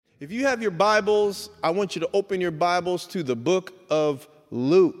If you have your Bibles, I want you to open your Bibles to the book of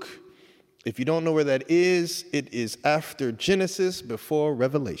Luke. If you don't know where that is, it is after Genesis, before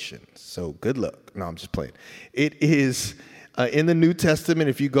Revelation. So good luck. No, I'm just playing. It is in the New Testament.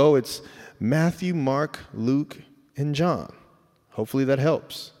 If you go, it's Matthew, Mark, Luke, and John. Hopefully that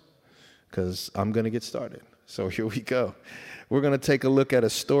helps, because I'm going to get started. So here we go. We're going to take a look at a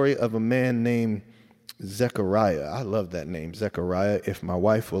story of a man named Zechariah. I love that name, Zechariah. If my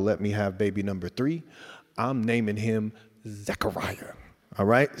wife will let me have baby number 3, I'm naming him Zechariah. All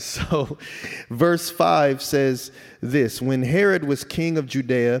right. So verse 5 says this: when Herod was king of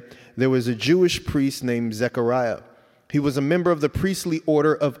Judea, there was a Jewish priest named Zechariah. He was a member of the priestly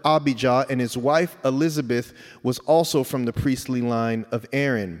order of Abijah, and his wife Elizabeth was also from the priestly line of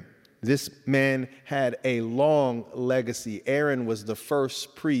Aaron. This man had a long legacy. Aaron was the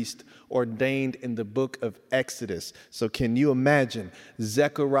first priest ordained in the book of Exodus. So can you imagine?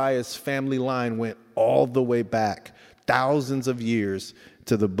 Zechariah's family line went all the way back, thousands of years,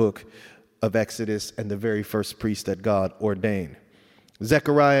 to the book of Exodus and the very first priest that God ordained.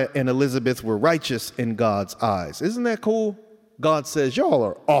 Zechariah and Elizabeth were righteous in God's eyes. Isn't that cool? God says, y'all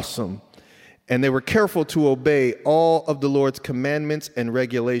are awesome. And they were careful to obey all of the Lord's commandments and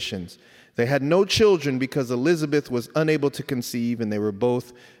regulations. They had no children because Elizabeth was unable to conceive, and they were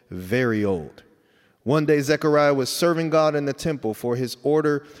both very old. One day, Zechariah was serving God in the temple, for his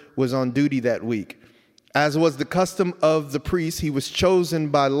order was on duty that week. As was the custom of the priest, he was chosen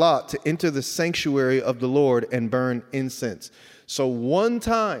by lot to enter the sanctuary of the Lord and burn incense. So one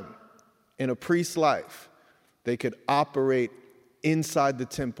time in a priest's life, they could operate inside the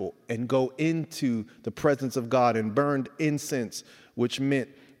temple and go into the presence of God and burned incense, which meant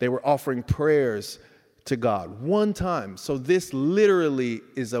they were offering prayers to God one time. So this literally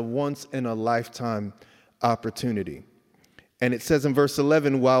is a once in a lifetime opportunity. And it says in verse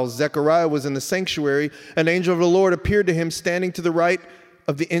 11, while Zechariah was in the sanctuary, an angel of the Lord appeared to him standing to the right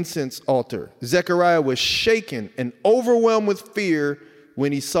of the incense altar. Zechariah was shaken and overwhelmed with fear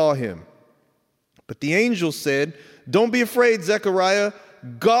when he saw him. But the angel said, "Don't be afraid, Zechariah.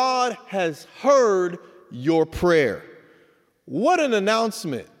 God has heard your prayer." What an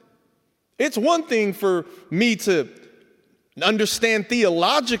announcement. It's one thing for me to understand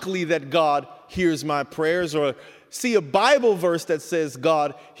theologically that God hears my prayers, or see a Bible verse that says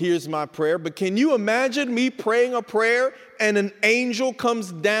God hears my prayer. But can you imagine me praying a prayer and an angel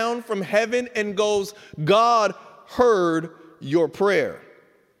comes down from heaven and goes, "God heard your prayer"?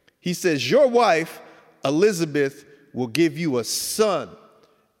 He says, "Your wife, Elizabeth, will give you a son,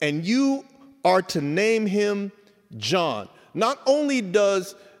 and you are to name him John." Not only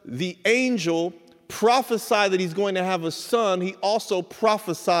does the angel prophesy that he's going to have a son, he also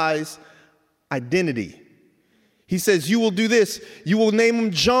prophesies identity. He says, "You will do this. You will name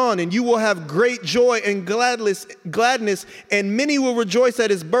him John, and you will have great joy and gladness, and many will rejoice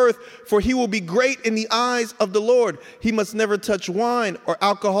at his birth, for he will be great in the eyes of the Lord. He must never touch wine or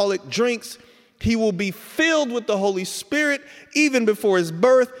alcoholic drinks. He will be filled with the Holy Spirit even before his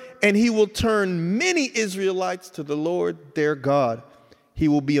birth, and he will turn many Israelites to the Lord their God. He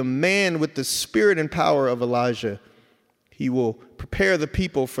will be a man with the spirit and power of Elijah. He will prepare the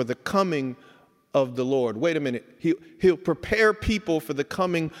people for the coming of the Lord." Wait a minute. He'll prepare people for the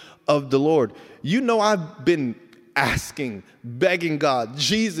coming of the Lord. You know, I've been asking, begging God,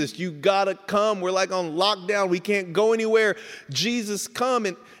 "Jesus, you gotta come. We're like on lockdown. We can't go anywhere. Jesus, come."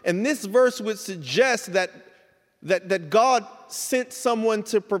 And this verse would suggest that God sent someone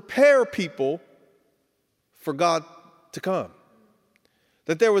to prepare people for God to come.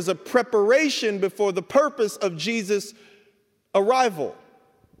 That there was a preparation before the purpose of Jesus' arrival.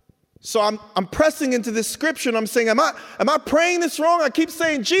 So I'm pressing into this scripture, and I'm saying, am I praying this wrong? I keep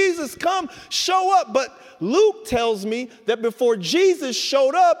saying, "Jesus, come, show up." But Luke tells me that before Jesus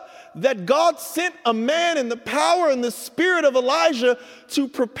showed up, that God sent a man in the power and the spirit of Elijah to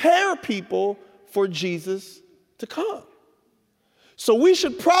prepare people for Jesus to come. So we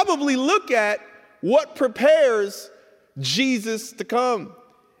should probably look at what prepares Jesus to come.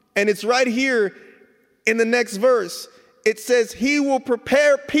 And it's right here in the next verse. It says, "He will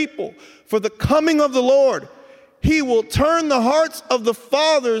prepare people for the coming of the Lord. He will turn the hearts of the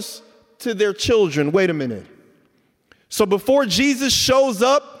fathers to their children." Wait a minute. So before Jesus shows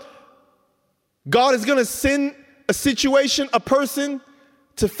up, God is going to send a situation, a person,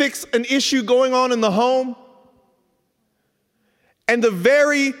 to fix an issue going on in the home. And the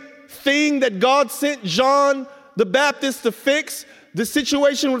very thing that God sent John the Baptist to fix, the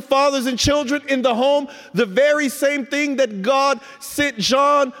situation with fathers and children in the home, the very same thing that God sent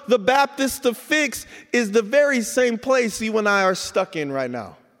John the Baptist to fix, is the very same place you and I are stuck in right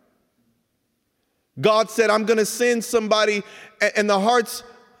now. God said, I'm going to send somebody, and the hearts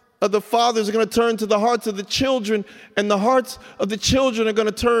of the fathers are going to turn to the hearts of the children, and the hearts of the children are going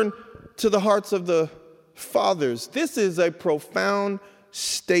to turn to the hearts of the fathers. This is a profound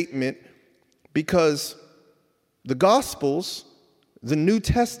statement because the Gospels, the New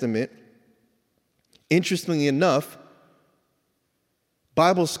Testament, interestingly enough,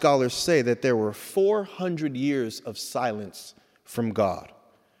 Bible scholars say that there were 400 years of silence from God.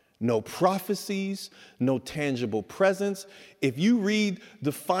 No prophecies, no tangible presence. If you read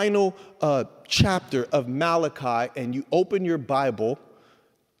the final chapter of Malachi and you open your Bible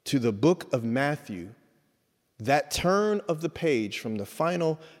to the book of Matthew, that turn of the page from the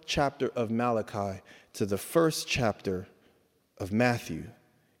final chapter of Malachi to the first chapter of Matthew,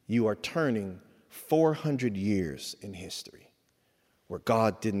 you are turning 400 years in history where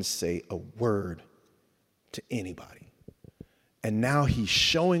God didn't say a word to anybody. And now he's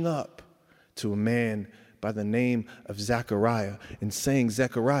showing up to a man by the name of Zechariah and saying,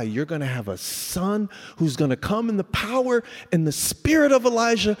 Zechariah, you're going to have a son who's going to come in the power and the spirit of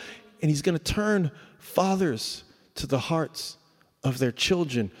Elijah, and he's going to turn fathers to the hearts of their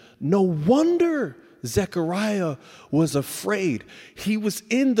children. No wonder Zechariah was afraid. He was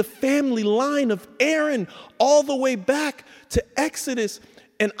in the family line of Aaron all the way back to Exodus.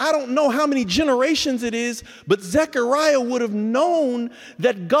 And I don't know how many generations it is, but Zechariah would have known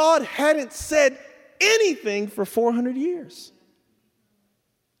that God hadn't said anything for 400 years.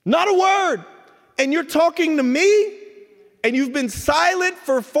 Not a word. And you're talking to me, and you've been silent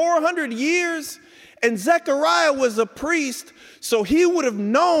for 400 years. And Zechariah was a priest, so he would have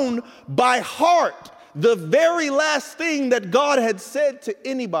known by heart the very last thing that God had said to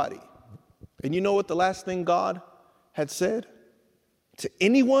anybody. And you know what the last thing God had said to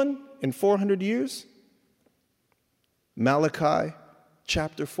anyone in 400 years? Malachi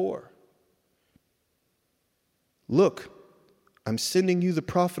chapter 4. Look, I'm sending you the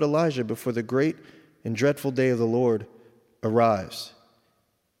prophet Elijah before the great and dreadful day of the Lord arrives.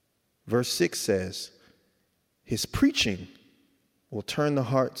 Verse 6 says, his preaching will turn the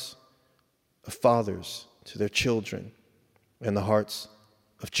hearts of fathers to their children and the hearts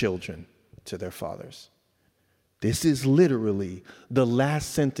of children to their fathers. This is literally the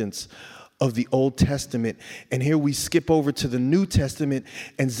last sentence of the Old Testament. And here we skip over to the New Testament,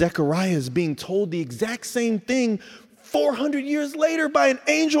 and Zechariah is being told the exact same thing 400 years later by an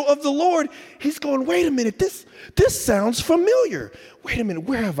angel of the Lord. He's going, wait a minute, this sounds familiar. Wait a minute,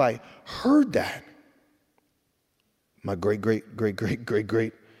 where have I heard that? My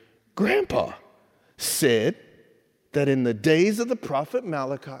great-great-great-great-great-grandpa said that in the days of the prophet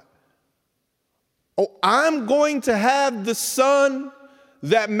Malachi, I'm going to have the son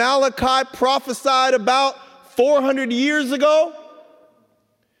that Malachi prophesied about 400 years ago.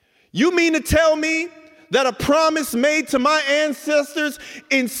 You mean to tell me that a promise made to my ancestors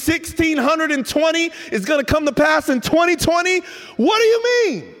in 1620 is going to come to pass in 2020? What do you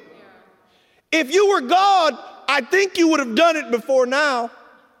mean? If you were God, I think you would have done it before now.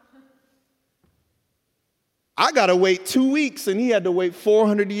 I got to wait 2 weeks, and he had to wait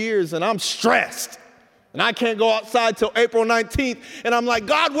 400 years, and I'm stressed. And I can't go outside till April 19th. And I'm like,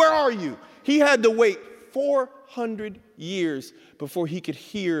 God, where are you? He had to wait 400 years before he could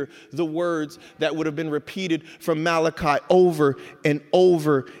hear the words that would have been repeated from Malachi over and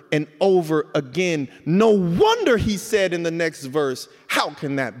over and over again. No wonder he said in the next verse, how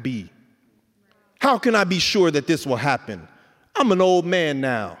can that be? How can I be sure that this will happen? I'm an old man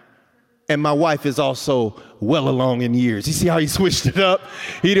now, and my wife is also well along in years. You see how he switched it up?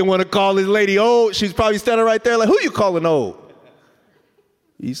 He didn't want to call his lady old. She's probably standing right there like, who you calling old?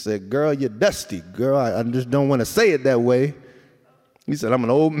 He said, girl, you're dusty. Girl, I just don't want to say it that way. He said, I'm an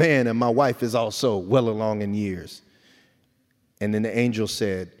old man, and my wife is also well along in years. And then the angel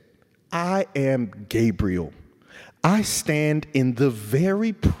said, I am Gabriel. I stand in the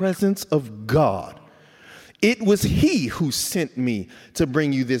very presence of God. It was he who sent me to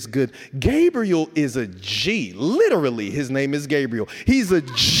bring you this good. Gabriel is a G. Literally, his name is Gabriel. He's a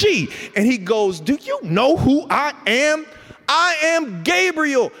G. And he goes, do you know who I am? I am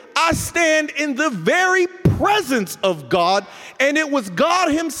Gabriel. I stand in the very presence of God. And it was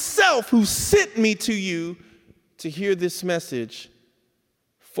God himself who sent me to you to hear this message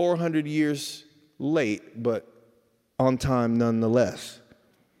 400 years late, but on time nonetheless.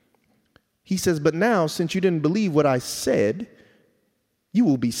 He says, but now, since you didn't believe what I said, you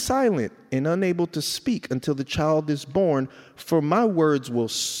will be silent and unable to speak until the child is born, for my words will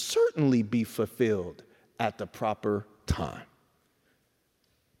certainly be fulfilled at the proper time.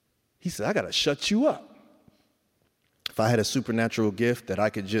 He said, I got to shut you up. If I had a supernatural gift that I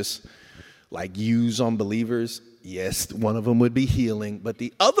could just like use on believers. Yes, one of them would be healing, but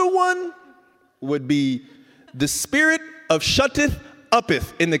the other one would be the spirit of shutteth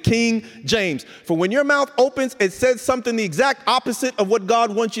uppeth in the King James. For when your mouth opens, it says something the exact opposite of what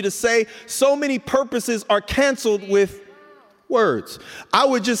God wants you to say. So many purposes are canceled with words. I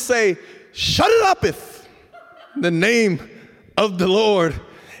would just say, shut it uppeth, in the name of the Lord.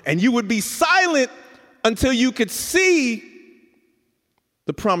 And you would be silent until you could see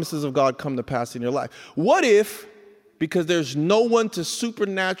the promises of God come to pass in your life. What if, because there's no one to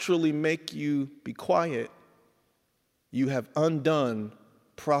supernaturally make you be quiet, you have undone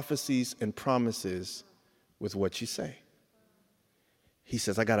prophecies and promises with what you say? He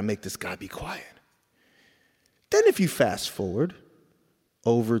says, I got to make this guy be quiet. Then if you fast forward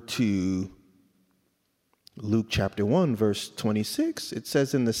over to Luke chapter 1, verse 26, it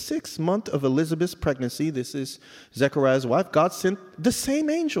says, in the 6th month of Elizabeth's pregnancy, this is Zechariah's wife, God sent the same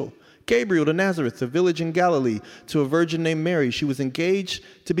angel, Gabriel, to Nazareth, the village in Galilee, to a virgin named Mary. She was engaged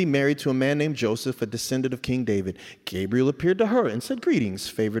to be married to a man named Joseph, a descendant of King David. Gabriel appeared to her and said, greetings,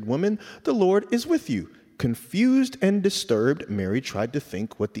 favored woman, the Lord is with you. Confused and disturbed, Mary tried to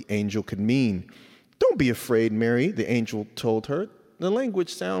think what the angel could mean. Don't be afraid, Mary, the angel told her. The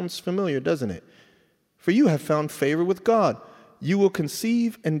language sounds familiar, doesn't it? For you have found favor with God. You will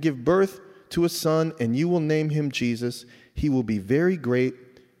conceive and give birth to a son, and you will name him Jesus. He will be very great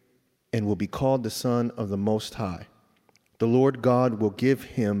and will be called the Son of the Most High. The Lord God will give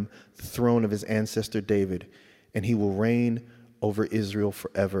him the throne of his ancestor David, and he will reign over Israel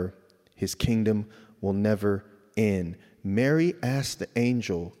forever. His kingdom will never end. Mary asked the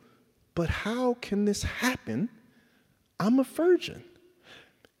angel, but how can this happen? I'm a virgin.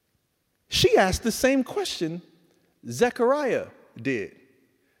 She asked the same question Zechariah did.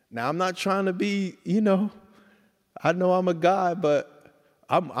 Now, I'm not trying to be, I know I'm a guy, but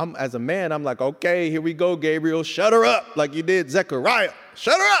I'm as a man, I'm like, okay, here we go, Gabriel, shut her up like you did Zechariah.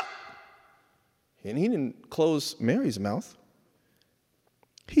 Shut her up. And he didn't close Mary's mouth.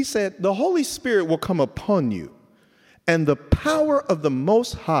 He said, the Holy Spirit will come upon you, and the power of the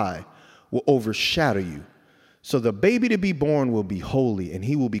Most High will overshadow you. So the baby to be born will be holy, and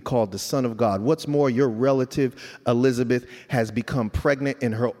he will be called the Son of God. What's more, your relative Elizabeth has become pregnant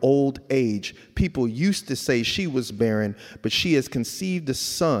in her old age. People used to say she was barren, but she has conceived a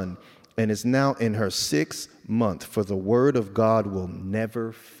son and is now in her 6th month, for the word of God will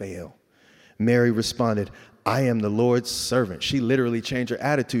never fail. Mary responded, I am the Lord's servant. She literally changed her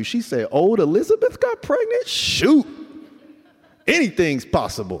attitude. She said, old Elizabeth got pregnant? Shoot. Anything's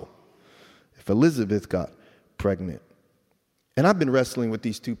possible. If Elizabeth got pregnant. And I've been wrestling with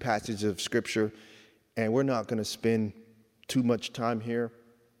these two passages of scripture, and we're not going to spend too much time here,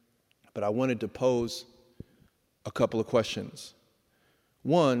 but I wanted to pose a couple of questions.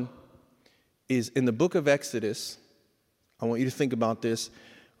 One is in the book of Exodus. I want you to think about this.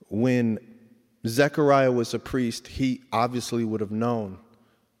 When Zechariah was a priest, he obviously would have known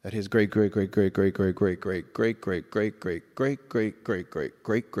that his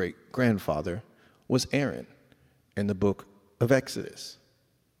great-great-great-great-great-great-great-great-great-great-great-great-great-grandfather was Aaron in the book of Exodus.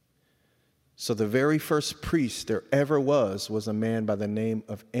 So the very first priest there ever was a man by the name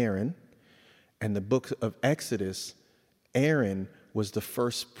of Aaron. And the book of Exodus, Aaron was the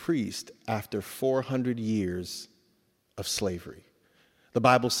first priest after 400 years of slavery. The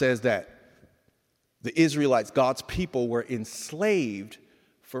Bible says that the Israelites, God's people, were enslaved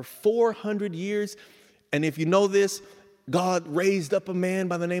for 400 years. And if you know this, God raised up a man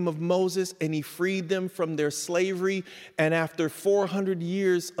by the name of Moses, and he freed them from their slavery. And after 400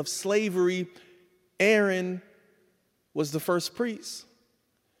 years of slavery, Aaron was the first priest.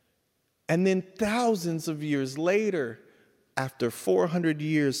 And then thousands of years later, after 400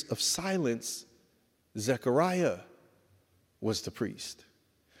 years of silence, Zechariah was the priest.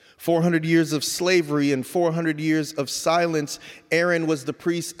 400 years of slavery and 400 years of silence. Aaron was the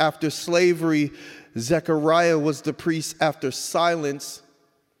priest after slavery. Zechariah was the priest after silence.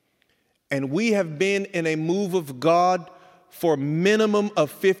 And we have been in a move of God for a minimum of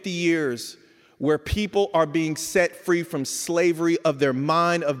 50 years where people are being set free from slavery of their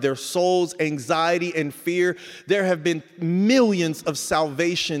mind, of their souls, anxiety, and fear. There have been millions of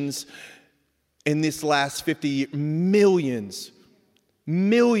salvations in this last 50 years.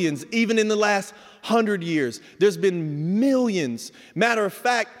 Millions, even in the last 100 years. There's been millions. Matter of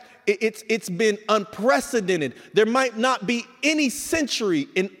fact, it's been unprecedented. There might not be any century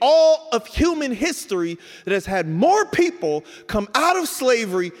in all of human history that has had more people come out of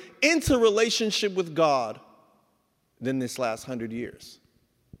slavery into relationship with God than this last 100 years.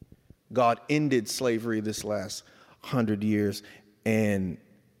 God ended slavery this last 100 years, and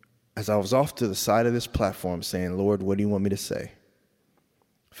as I was off to the side of this platform saying, Lord, what do you want me to say?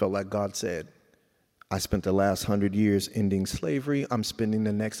 Felt like God said, I spent the last 100 years ending slavery. I'm spending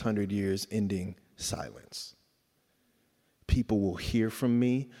the next 100 years ending silence. People will hear from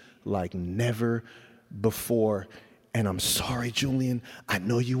me like never before. And I'm sorry, Julian, I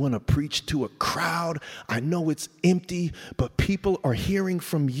know you want to preach to a crowd. I know it's empty, but people are hearing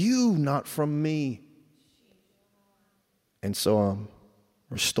from you, not from me. And so I'm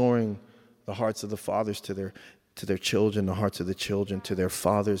restoring the hearts of the fathers to their children, the hearts of the children to their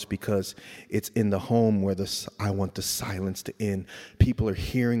fathers, because it's in the home where I want the silence to end. People are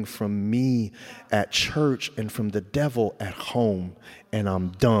hearing from me at church and from the devil at home, and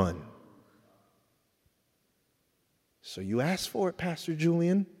I'm done. So you asked for it, Pastor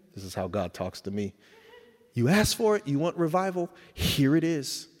Julian. This is how God talks to me. You asked for it. You want revival? Here it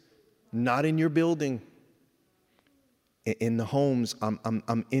is. Not in your building. In the homes,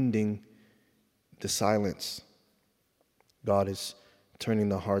 I'm ending the silence. God is turning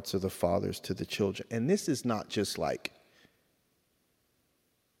the hearts of the fathers to the children. And this is not just like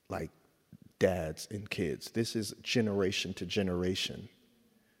dads and kids. This is generation to generation.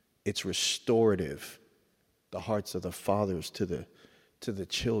 It's restorative. The hearts of the fathers to the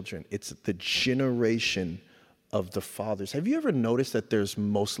children. It's the generation of the fathers. Have you ever noticed that there's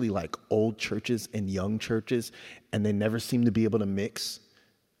mostly like old churches and young churches, and they never seem to be able to mix?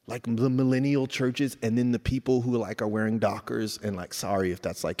 Like the millennial churches, and then the people who like are wearing Dockers, and like, sorry if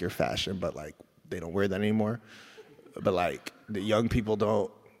that's like your fashion, but like they don't wear that anymore. But like the young people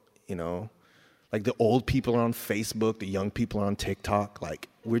don't, like the old people are on Facebook, the young people are on TikTok. Like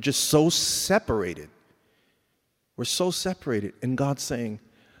we're just so separated. We're so separated. And God's saying,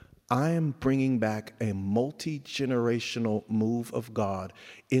 I am bringing back a multi-generational move of God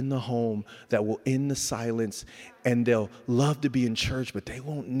in the home that will end the silence, and they'll love to be in church, but they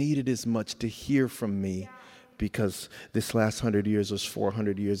won't need it as much to hear from me, because this last 100 years was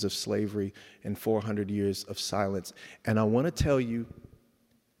 400 years of slavery and 400 years of silence. And I want to tell you,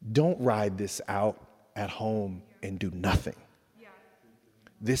 don't ride this out at home and do nothing.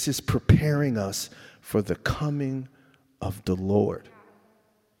 This is preparing us for the coming of the Lord.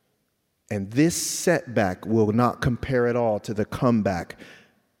 And this setback will not compare at all to the comeback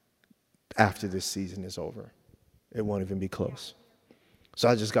after this season is over. It won't even be close. So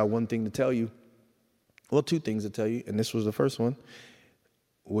I just got one thing to tell you. Well, two things to tell you, and this was the first one.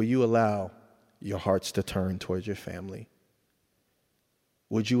 Will you allow your hearts to turn towards your family?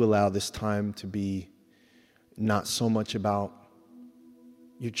 Would you allow this time to be not so much about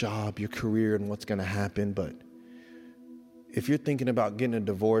your job, your career, and what's going to happen, but if you're thinking about getting a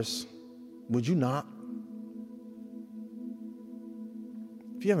divorce, would you not?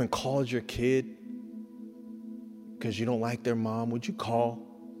 If you haven't called your kid because you don't like their mom, would you call?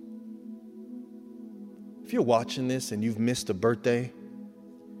 If you're watching this and you've missed a birthday,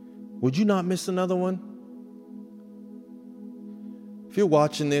 would you not miss another one? If you're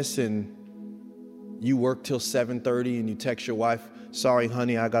watching this and you work till 7:30 and you text your wife, sorry,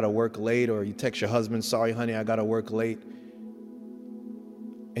 honey, I got to work late, or you text your husband, sorry, honey, I got to work late,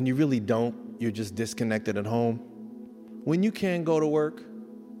 and you really don't, you're just disconnected at home. When you can go to work,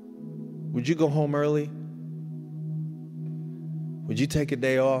 would you go home early? Would you take a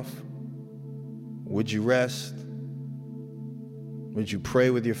day off? Would you rest? Would you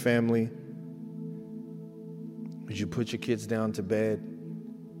pray with your family? Would you put your kids down to bed?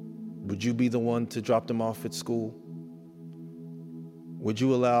 Would you be the one to drop them off at school? Would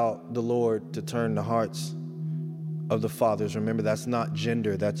you allow the Lord to turn the hearts of the fathers? Remember, that's not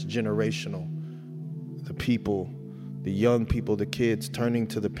gender, that's generational. The people, the young people, the kids turning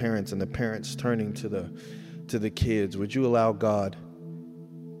to the parents, and the parents turning to the kids. Would you allow God?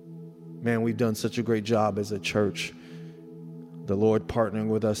 Man, we've done such a great job as a church. The Lord partnering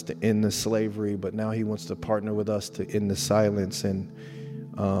with us to end the slavery, but now he wants to partner with us to end the silence. And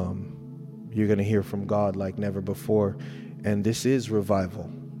you're going to hear from God like never before. And this is revival.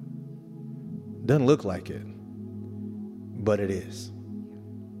 Doesn't look like it, but it is.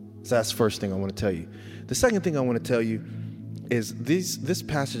 So that's the first thing I want to tell you. The second thing I want to tell you is this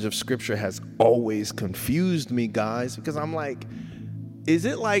passage of scripture has always confused me, guys, because I'm like, is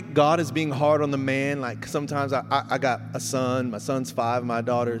it like God is being hard on the man? Like sometimes I got a son, my son's 5, my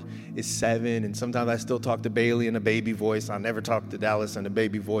daughter is 7, and sometimes I still talk to Bailey in a baby voice. I never talk to Dallas in a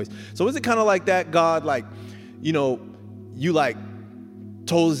baby voice. So is it kind of like that, God, like, you like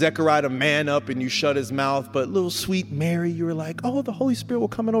told Zechariah to man up and you shut his mouth, but little sweet Mary, you were like, oh, the Holy Spirit will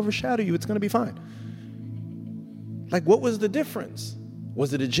come and overshadow you. It's going to be fine. Like, what was the difference?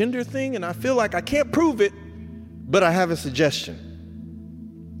 Was it a gender thing? And I feel like I can't prove it, but I have a suggestion.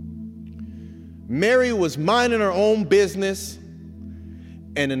 Mary was minding her own business,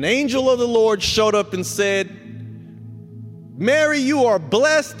 and an angel of the Lord showed up and said, Mary, you are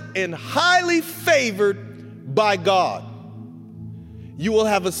blessed and highly favored by God. You will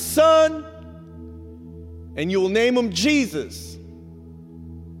have a son, and you will name him Jesus.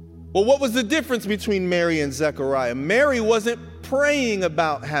 Well, what was the difference between Mary and Zechariah? Mary wasn't praying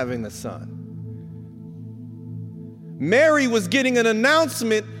about having a son. Mary was getting an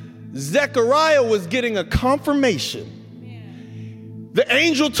announcement. Zechariah was getting a confirmation. The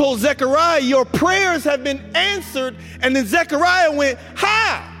angel told Zechariah, your prayers have been answered. And then Zechariah went,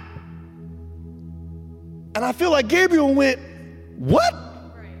 ha! And I feel like Gabriel went, what?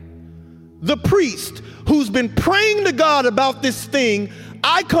 The priest who's been praying to God about this thing,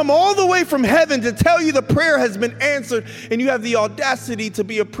 I come all the way from heaven to tell you the prayer has been answered, and you have the audacity to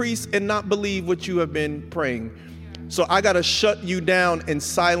be a priest and not believe what you have been praying. So I got to shut you down and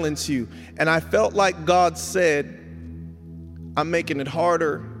silence you. And I felt like God said, I'm making it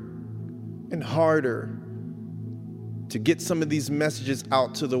harder and harder to get some of these messages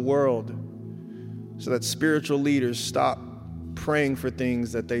out to the world so that spiritual leaders stop praying for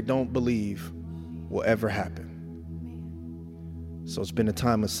things that they don't believe will ever happen. So it's been a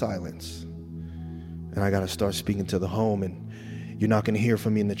time of silence. And I got to start speaking to the home. And you're not going to hear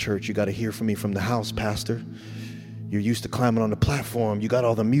from me in the church. You got to hear from me from the house, Pastor. You're used to climbing on the platform. You got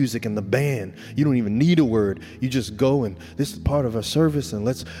all the music and the band. You don't even need a word. You just go, and this is part of our service, and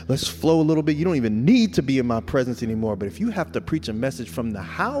let's flow a little bit. You don't even need to be in my presence anymore. But if you have to preach a message from the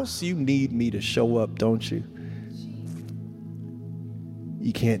house, you need me to show up, don't you?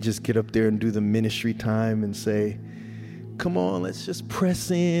 You can't just get up there and do the ministry time and say, come on, let's just press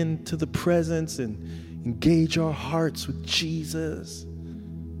in to the presence and engage our hearts with Jesus.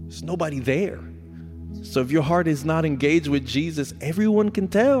 There's nobody there. So if your heart is not engaged with Jesus, everyone can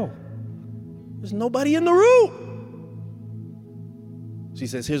tell. There's nobody in the room. So he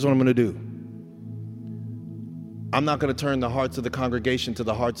says, here's what I'm going to do. I'm not going to turn the hearts of the congregation to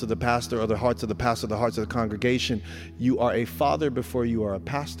the hearts of the pastor, or the hearts of the pastor to the hearts of the congregation. You are a father before you are a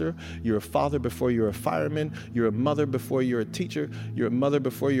pastor. You're a father before you're a fireman. You're a mother before you're a teacher. You're a mother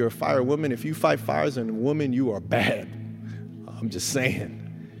before you're a firewoman. If you fight fires and a woman, you are bad. I'm just saying.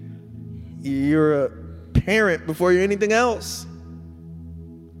 You're a parent before you're anything else.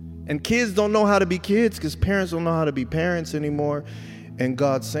 And kids don't know how to be kids because parents don't know how to be parents anymore. And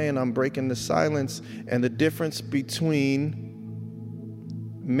God's saying, I'm breaking the silence. And the difference between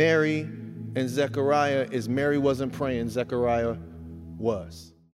Mary and Zechariah is Mary wasn't praying, Zechariah was.